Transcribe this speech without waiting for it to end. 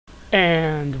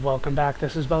And welcome back,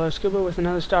 this is ballerscuba with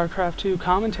another Starcraft 2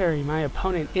 commentary. My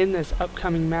opponent in this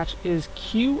upcoming match is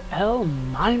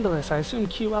QLmindless. I assume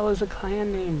QL is a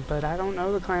clan name, but I don't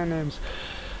know the clan names.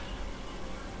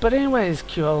 But anyways,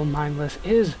 QLmindless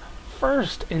is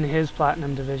first in his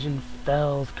Platinum Division,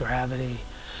 Felled Gravity.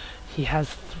 He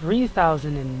has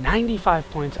 3,095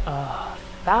 points,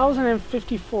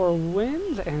 1,054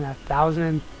 wins, and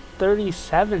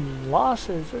 1,037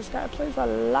 losses. This guy plays a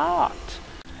lot.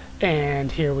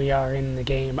 And here we are in the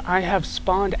game. I have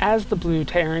spawned as the Blue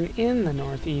Terran in the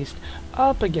northeast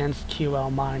up against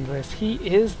QLmindless. He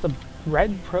is the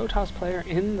red Protoss player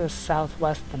in the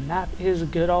southwest. The map is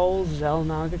good old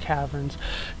Xel'Naga Caverns.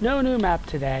 No new map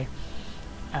today.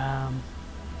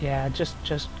 Yeah,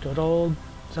 just good old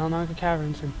Xel'Naga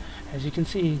Caverns. And as you can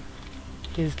see,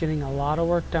 he is getting a lot of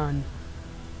work done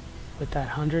with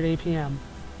that 100 APM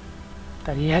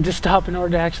that he had to stop in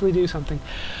order to actually do something.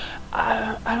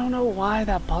 I don't know why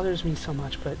that bothers me so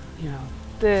much, but you know,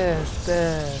 this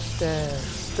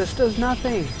does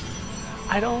nothing.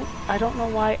 I don't know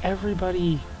why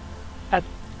everybody at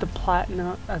the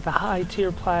platinum, at the high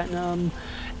tier platinum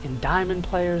and diamond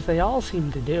players, they all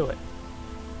seem to do it.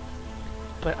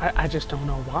 But I just don't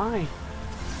know why.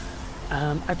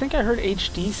 I think I heard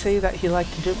HD say that he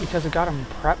liked to do it because it got him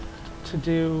prepped to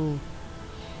do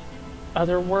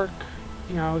other work.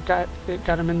 You know, it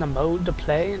got him in the mode to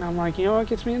play, and I'm like, you know what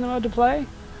gets me in the mode to play?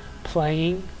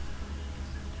 Playing.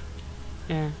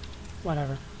 Yeah,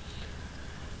 whatever.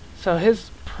 So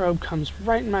his probe comes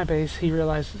right in my base. He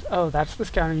realizes, oh, that's the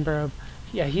scouting probe.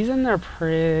 Yeah, he's in there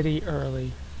pretty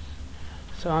early.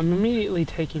 So I'm immediately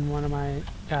taking one of my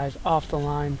guys off the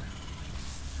line.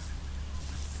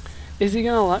 Is he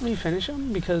gonna let me finish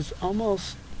him? Because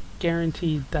almost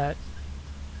guaranteed that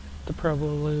the probe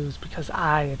will lose because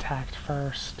I attacked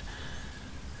first.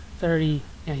 30,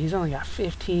 yeah, he's only got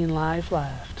 15 life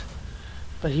left.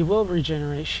 But he will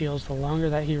regenerate shields the longer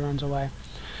that he runs away.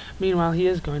 Meanwhile, he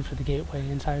is going for the gateway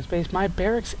inside his base. My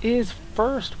barracks is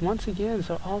first once again,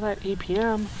 so all that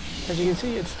APM, as you can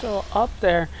see, it's still up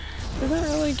there. Isn't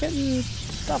really getting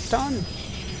stuff done,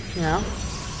 you know?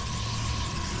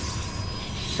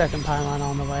 Second pylon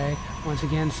on the way. Once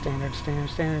again, standard.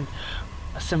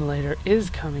 Assimilator is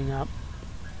coming up.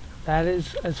 That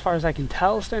is, as far as I can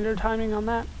tell, standard timing on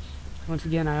that. Once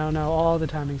again, I don't know all the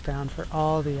timings down for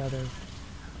all the other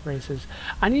races.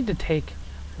 I need to take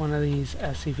one of these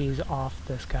SCVs off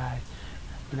this guy.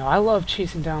 You know, I love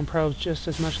chasing down probes just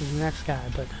as much as the next guy,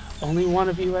 but only one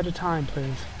of you at a time,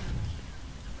 please.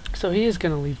 So he is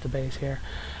going to leave the base here.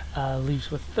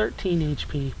 Leaves with 13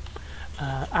 HP.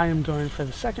 I am going for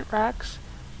the second racks.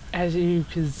 As you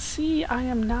can see, I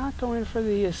am not going for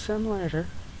the assimilator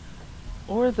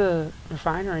or the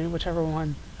refinery, whichever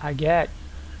one I get.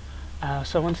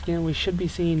 So once again, we should be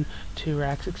seeing 2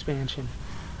 racks expansion.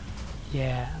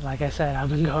 Yeah, like I said, I've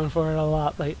been going for it a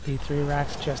lot lately. 3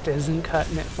 racks just isn't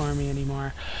cutting it for me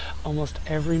anymore. Almost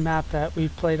every map that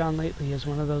we've played on lately is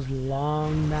one of those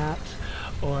long maps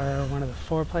or one of the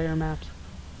 4-player maps.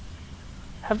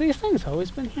 Have these things always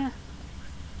been here?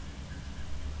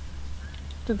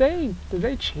 Did they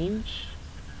change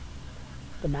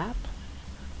the map?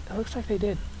 It looks like they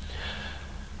did.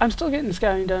 I'm still getting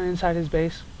scouting done inside his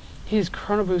base. He's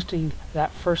chrono boosting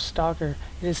that first stalker.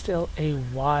 It is still a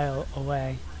while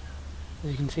away.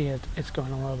 As you can see, it's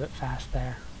going a little bit fast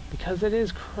there. Because it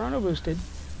is chrono boosted.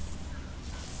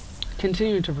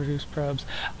 Continuing to produce probes.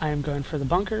 I am going for the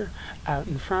bunker out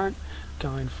in front.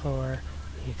 Going for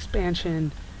the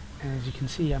expansion. And as you can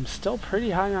see, I'm still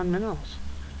pretty high on minerals.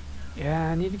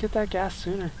 Yeah, I need to get that gas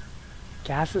sooner.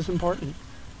 Gas is important.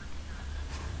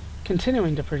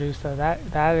 Continuing to produce, though,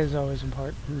 that is always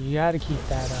important. You gotta keep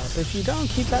that up. If you don't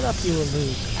keep that up, you will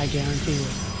lose. I guarantee you.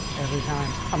 Every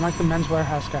time. I'm like the Men's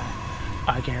Warehouse guy.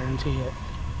 I guarantee it.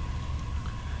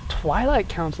 Twilight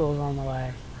Council is on the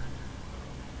way.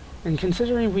 And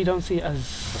considering we don't see a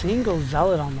single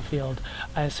zealot on the field,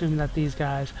 I assume that these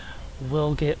guys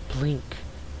will get blink.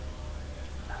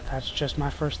 That's just my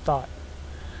first thought.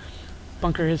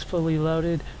 Bunker is fully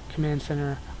loaded, command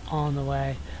center on the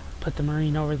way. Put the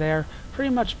marine over there,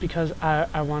 pretty much because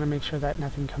I want to make sure that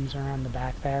nothing comes around the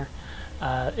back there.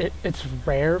 It's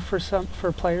rare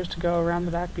for players to go around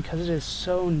the back because it is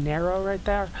so narrow right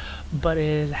there, but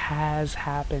it has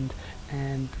happened,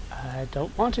 and I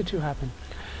don't want it to happen.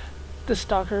 The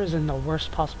stalker is in the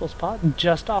worst possible spot,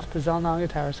 just off the Xel'Naga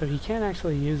tower, so he can't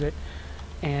actually use it,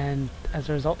 and as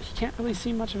a result, he can't really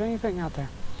see much of anything out there.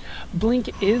 Blink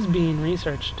is being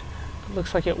researched. It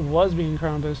looks like it was being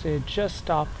chrono boosted. It just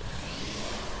stopped.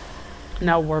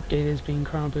 Now Warp Gate is being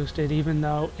chrono boosted, even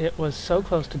though it was so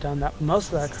close to done that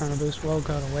most of that chrono boost will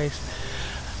go to waste.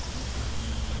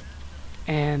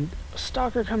 And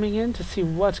Stalker coming in to see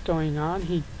what's going on.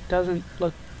 He doesn't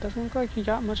look like he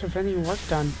got much of any work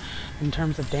done in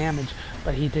terms of damage,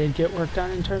 but he did get work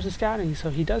done in terms of scouting, so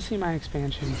he does see my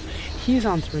expansion. He's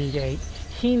on 3 gate.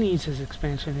 He needs his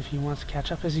expansion if he wants to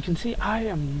catch up. As you can see, I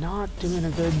am not doing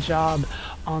a good job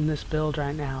on this build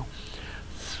right now.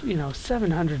 You know,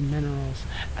 700 minerals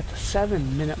at the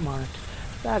 7-minute mark.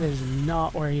 That is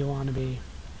not where you want to be.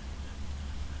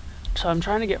 So I'm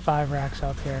trying to get 5 racks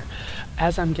up here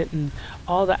as I'm getting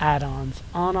all the add-ons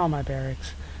on all my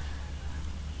barracks.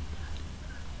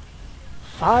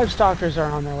 5 stalkers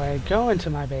are on their way. Go into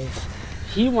my base.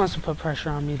 He wants to put pressure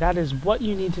on me. That is what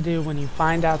you need to do when you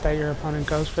find out that your opponent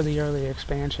goes for the early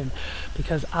expansion,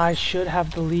 because I should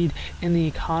have the lead in the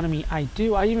economy. I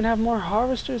do. I even have more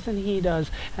harvesters than he does,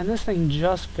 and this thing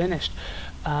just finished.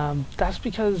 That's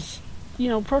because, you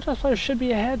know, Protoss players should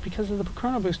be ahead because of the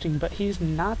chrono boosting, but he's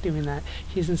not doing that.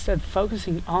 He's instead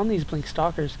focusing on these Blink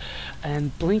Stalkers,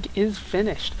 and Blink is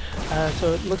finished.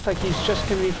 So it looks like he's just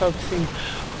going to be focusing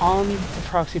on the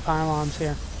proxy pylons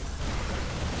here.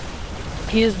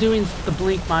 He is doing the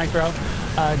Blink Micro,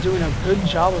 doing a good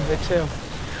job of it too.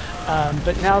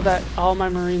 But now that all my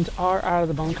Marines are out of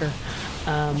the bunker,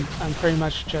 I'm pretty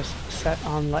much just set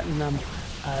on letting them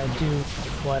do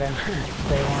whatever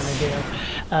they want to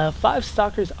do. 5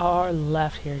 stalkers are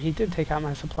left here. He did take out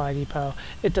my supply depot.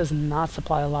 It does not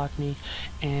supply lock me,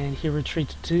 and he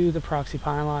retreats to the proxy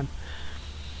pylon.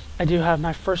 I do have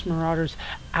my first marauders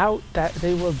out that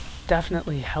they will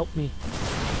definitely help me.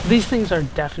 These things are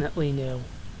definitely new.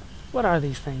 What are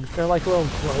these things? They're like little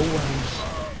glowworms,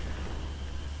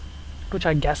 which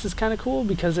I guess is kind of cool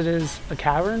because it is a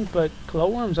cavern, but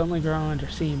glowworms only grow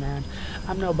undersea, man.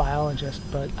 I'm no biologist,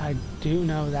 but I do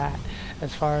know that.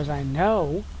 As far as I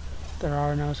know, there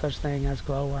are no such thing as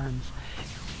glowworms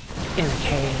in a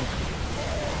cave.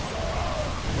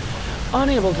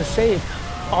 Unable to save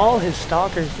all his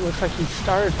stalkers. It looks like he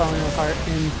started falling apart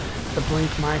in the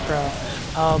Blink Micro.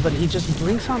 But he just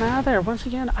blinks on out of there. Once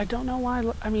again, I don't know why.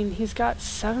 I mean, he's got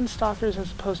 7 stalkers as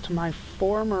opposed to my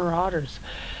 4 marauders.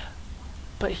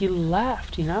 But he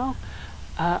left, you know?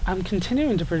 I'm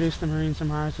continuing to produce the Marines and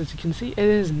Marauders. As you can see, it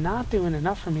is not doing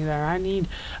enough for me there. I need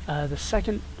the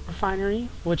 2nd refinery,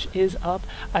 which is up.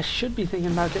 I should be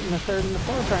thinking about getting the 3rd and the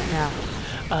 4th right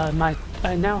now.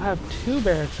 I now have 2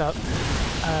 barracks up.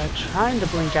 Trying to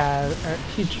blink out.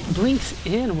 He blinks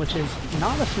in, which is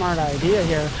not a smart idea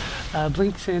here.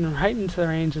 Blinks in right into the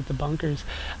range of the bunkers,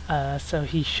 so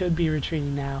he should be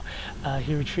retreating now.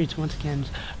 He retreats once again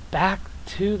back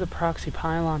to the proxy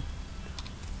pylon.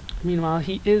 Meanwhile,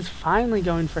 he is finally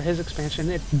going for his expansion.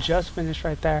 It just finished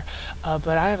right there,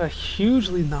 but I have a huge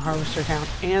lead in the harvester count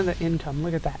and the income.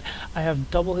 Look at that. I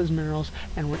have double his minerals,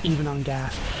 and we're even on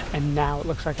gas. And now it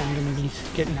looks like I'm going to be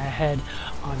getting ahead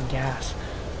on gas.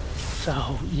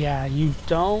 So yeah, you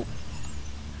don't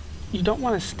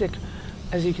want to stick.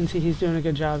 As you can see, he's doing a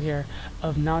good job here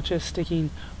of not just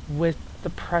sticking with the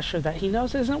pressure that he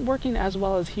knows isn't working as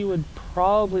well as he would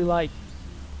probably like.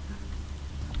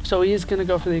 So he is going to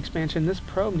go for the expansion. This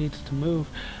probe needs to move.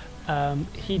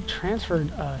 He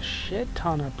transferred a shit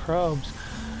ton of probes.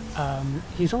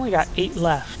 He's only got 8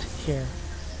 left here.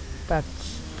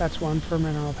 That's 1 for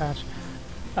mineral patch.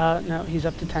 No, he's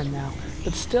up to 10 now.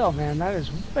 But still, man, that is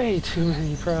way too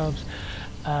many probes.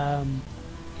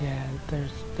 Yeah,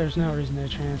 there's no reason to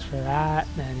transfer that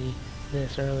many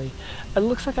this early. It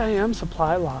looks like I am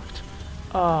supply locked.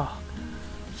 Oh,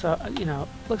 so, you know,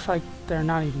 looks like they're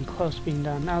not even close to being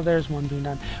done. Now there's 1 being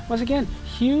done. Once again,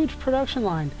 huge production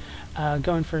line,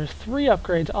 going for 3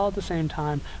 upgrades all at the same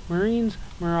time. Marines,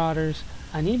 Marauders.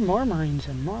 I need more Marines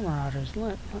and more Marauders.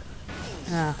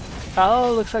 Yeah.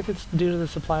 Oh, looks like it's due to the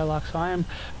supply lock, so I am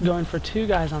going for 2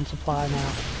 guys on supply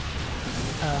now.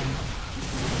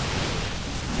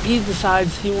 He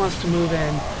decides he wants to move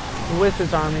in with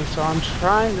his army, so I'm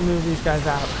trying to move these guys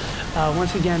out.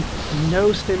 Once again,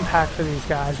 no stim pack for these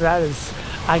guys. That is,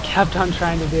 I kept on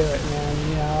trying to do it, man.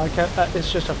 You know,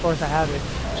 it's just a force of habit.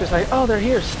 Just like, oh, they're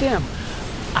here, stim.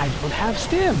 I don't have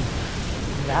stim.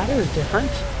 That is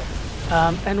different.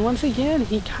 And once again,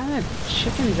 he kind of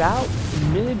chickens out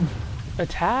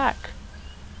mid-attack.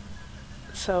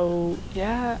 So,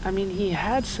 yeah, I mean, he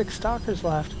had 6 stalkers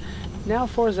left. Now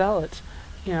 4 zealots.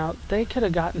 You know, they could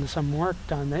have gotten some work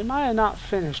done. They might have not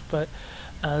finished, but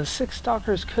 6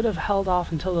 stalkers could have held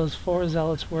off until those 4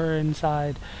 zealots were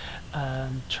inside,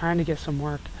 trying to get some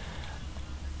work.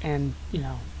 And, you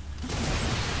know,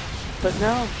 but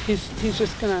no, he's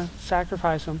just gonna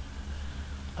sacrifice them.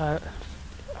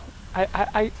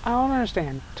 I don't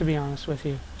understand, to be honest with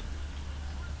you.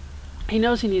 He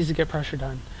knows he needs to get pressure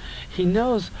done. He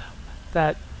knows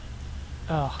that,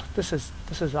 oh, this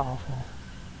is awful,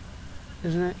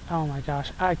 isn't it? Oh my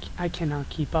gosh, I cannot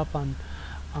keep up on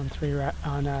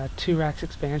 2 racks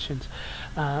expansions.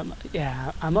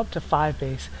 Yeah, I'm up to 5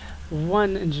 base,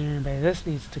 1 engineering bay. This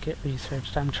needs to get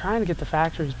researched. I'm trying to get the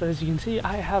factories, but as you can see,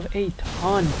 I have a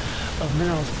ton of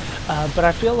minerals. But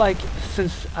I feel like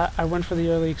since I went for the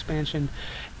early expansion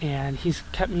and he's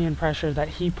kept me in pressure, that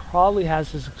he probably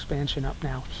has his expansion up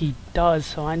now. He does,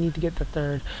 so I need to get the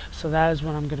 3rd. So that is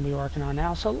what I'm going to be working on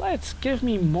now. So let's give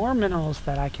me more minerals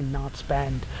that I cannot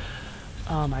spend.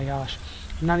 Oh my gosh.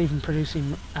 I'm not even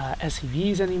producing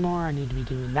SCVs anymore. I need to be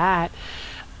doing that.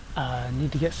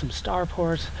 Need to get some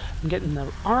starports. I'm getting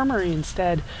the armory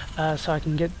instead, so I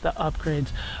can get the upgrades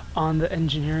on the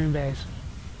engineering base.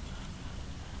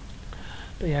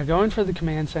 But yeah, going for the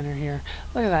command center here.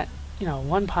 Look at that, you know,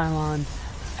 1 pylon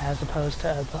as opposed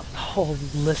to the whole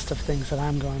list of things that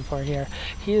I'm going for here.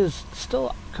 He is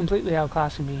still completely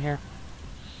outclassing me here.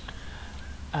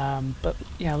 But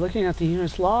yeah, looking at the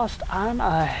units lost, I'm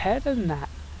ahead in that.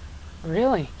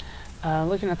 Really.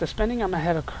 Looking at the spending, I'm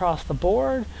ahead across the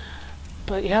board.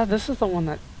 But yeah, this is the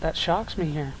one that shocks me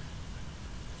here.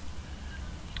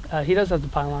 He does have the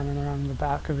pylon around the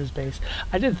back of his base.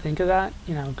 I did think of that,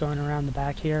 you know, going around the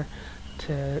back here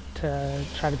to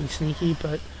try to be sneaky,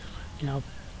 but, you know,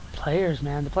 players,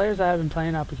 man, the players that I've been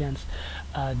playing up against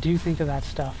do think of that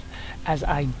stuff, as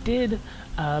I did,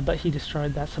 but he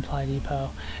destroyed that supply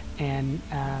depot, and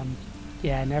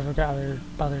yeah, I never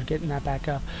bothered getting that back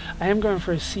up. I am going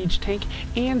for a siege tank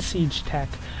and siege tech,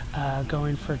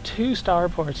 going for 2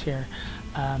 starports here,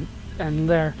 and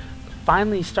they're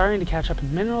finally starting to catch up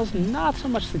in minerals, not so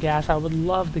much the gas. I would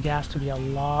love the gas to be a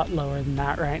lot lower than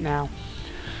that right now.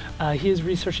 He is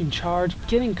researching charge,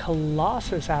 getting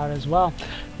Colossus out as well.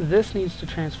 This needs to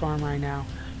transform right now.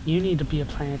 You need to be a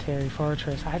planetary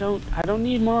fortress. I don't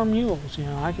need more mules, you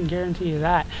know, I can guarantee you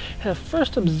that. The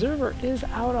first observer is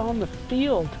out on the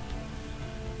field.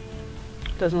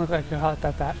 Doesn't look like I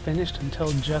thought that finished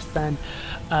until just then.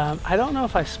 I don't know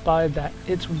if I spied that.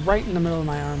 It's right in the middle of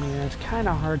my army, and it's kind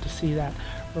of hard to see that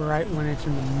right when it's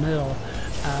in the middle.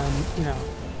 You know,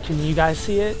 can you guys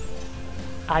see it?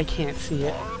 I can't see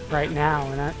it right now,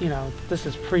 and you know, this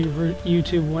is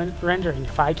pre-YouTube rendering.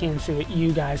 If I can't see it,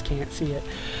 you guys can't see it.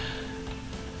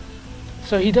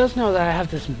 So he does know that I have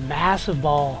this massive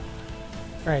ball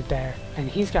right there, and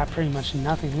he's got pretty much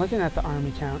nothing. Looking at the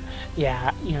army count,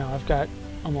 yeah, you know, I've got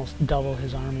almost double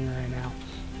his army right now.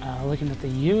 Looking at the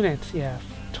units, yeah,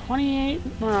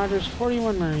 28 Marauders,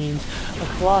 41 Marines, a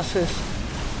Colossus,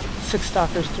 6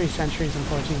 Stalkers, 3 Sentries, and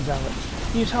 14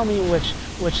 Zealots. You tell me which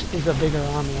is a bigger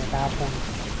army at that point.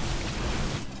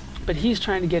 But he's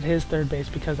trying to get his 3rd base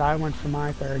because I went for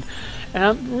my 3rd. And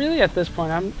I'm really, at this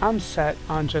point, I'm set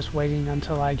on just waiting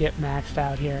until I get maxed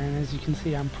out here. And as you can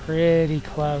see, I'm pretty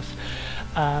close.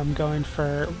 I'm going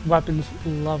for weapons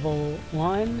level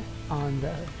 1 on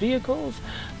the vehicles,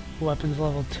 weapons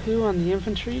level 2 on the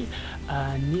infantry.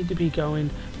 Need to be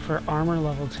going for armor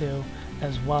level 2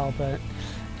 as well. But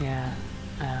yeah,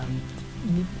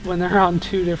 when they're on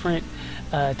 2 different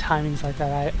timings like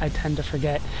that, I tend to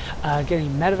forget.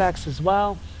 Getting medevacs as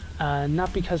well,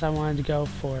 not because I wanted to go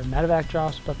for medevac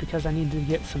drops, but because I need to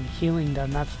get some healing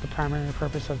done. That's the primary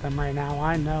purpose of them right now.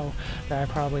 I know that I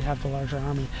probably have the larger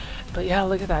army, but yeah,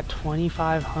 look at that,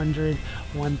 2,500,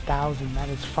 1,000. That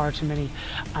is far too many.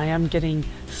 I am getting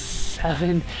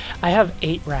 7. I have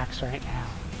 8 racks right now,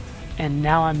 and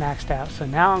now I'm maxed out, so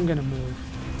now I'm gonna move.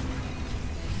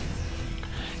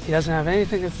 He doesn't have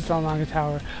anything that's the Xel'Naga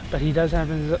Tower, but he does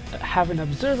have an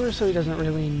observer, so he doesn't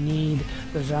really need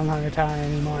the Xel'Naga Tower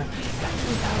anymore.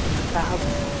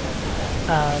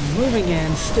 2,000. Moving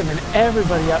in, stimming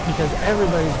everybody up because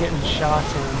everybody's getting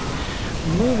shots in.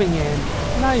 Moving in,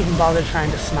 not even bother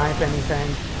trying to snipe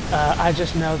anything. I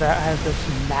just know that I have this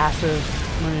massive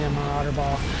Marine Marauder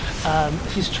ball.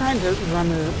 He's trying to run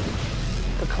the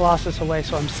Colossus away,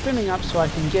 so I'm stimming up so I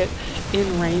can get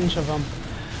in range of him.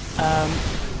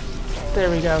 There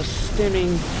we go,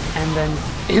 stimming, and then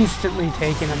instantly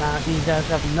taking him out. He does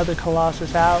have another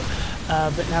Colossus out,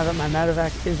 but now that my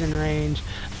medevac is in range,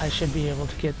 I should be able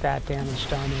to get that damage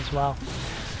done as well.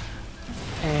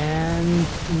 And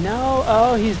no,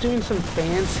 oh, he's doing some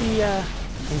fancy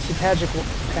pageant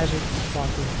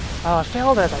walking. Oh, I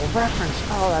failed at a reference.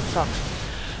 Oh, that sucks.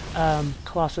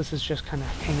 Colossus is just kind of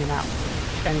hanging out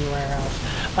anywhere else.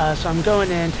 So I'm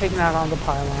going in, taking out all the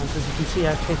pylons. As you can see,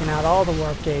 I've taken out all the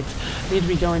warp gates. I need to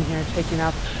be going here, taking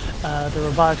out the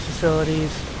robotics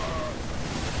facilities.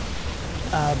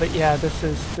 But yeah,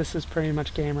 this is pretty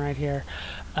much game right here.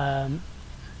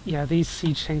 Yeah, these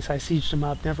siege tanks, I sieged them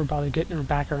up, never bothered getting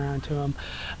back around to them.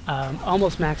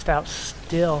 Almost maxed out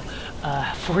still.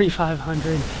 4,500,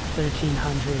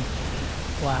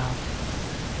 1,300. Wow.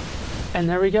 And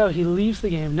there we go, he leaves the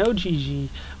game, no GG.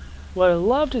 Would have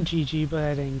loved a GG, but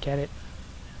I didn't get it.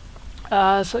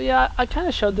 So yeah, I kind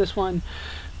of showed this one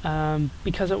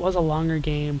because it was a longer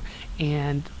game,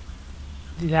 and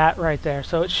that right there.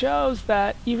 So it shows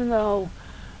that even though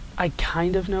I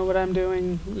kind of know what I'm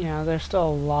doing, you know, there's still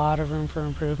a lot of room for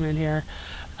improvement here.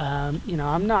 You know,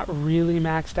 I'm not really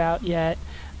maxed out yet.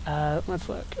 Let's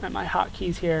look at my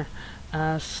hotkeys here.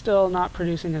 Still not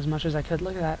producing as much as I could.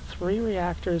 Look at that, 3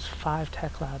 reactors, 5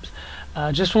 tech labs.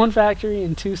 Just 1 factory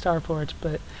and 2 starports,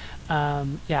 but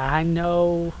yeah, I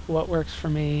know what works for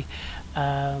me.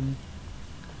 I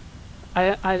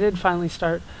did finally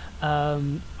start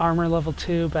armor level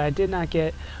 2, but I did not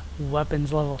get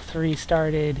weapons level 3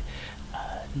 started.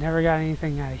 Never got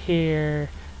anything out of here.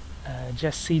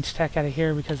 Just siege tech out of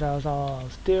here because that was all I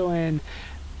was doing.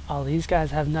 All these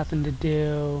guys have nothing to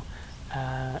do.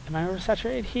 Am I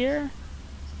oversaturated here?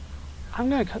 I'm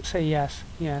gonna say yes.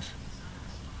 Yes.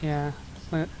 Yeah.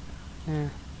 Yeah.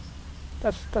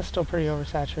 That's still pretty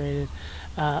oversaturated.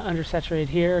 Undersaturated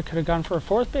here. Could have gone for a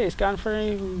 4th base, gone for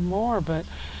even more, but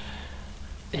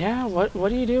yeah, what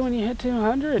do you do when you hit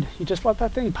 200? You just let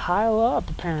that thing pile up,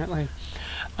 apparently.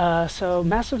 So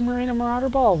Massive Marina Marauder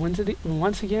Ball wins it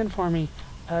once again for me.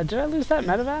 Did I lose that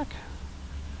medevac?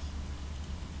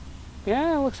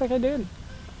 Yeah, looks like I did.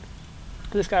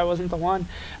 This guy wasn't the one,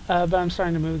 but I'm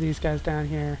starting to move these guys down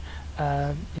here.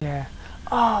 Yeah.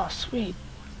 Oh, sweet.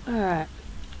 Look at that.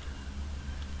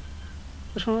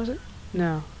 Which one was it?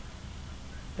 No.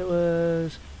 It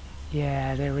was...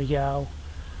 Yeah, there we go.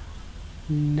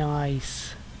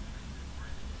 Nice.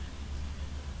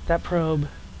 That probe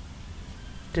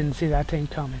didn't see that thing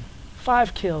coming.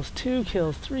 5 kills, 2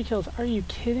 kills, 3 kills. Are you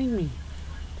kidding me?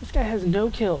 This guy has no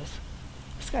kills.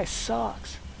 This guy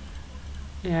sucks.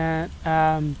 Yeah,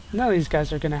 none of these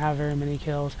guys are going to have very many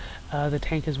kills. The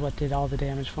tank is what did all the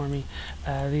damage for me.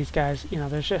 These guys, you know,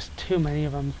 there's just too many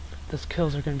of them. Those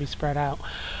kills are going to be spread out.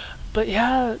 But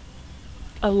yeah,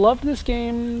 I loved this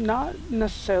game, not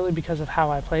necessarily because of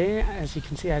how I played. As you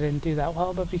can see, I didn't do that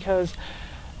well, but because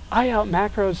I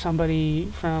out-macroed somebody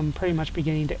from pretty much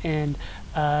beginning to end.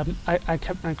 I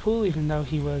kept my cool even though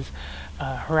he was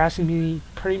harassing me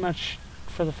pretty much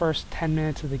for the first 10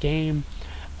 minutes of the game.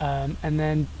 And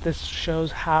then this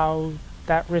shows how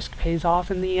that risk pays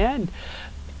off in the end.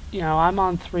 You know, I'm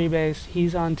on 3 base,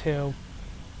 he's on 2,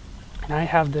 and I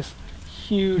have this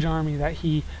huge army that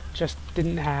he just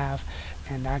didn't have,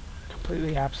 and I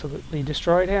completely, absolutely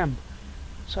destroyed him.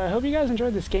 So I hope you guys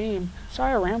enjoyed this game.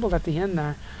 Sorry I rambled at the end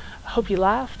there. I hope you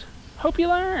laughed. Hope you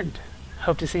learned.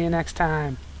 Hope to see you next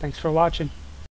time. Thanks for watching.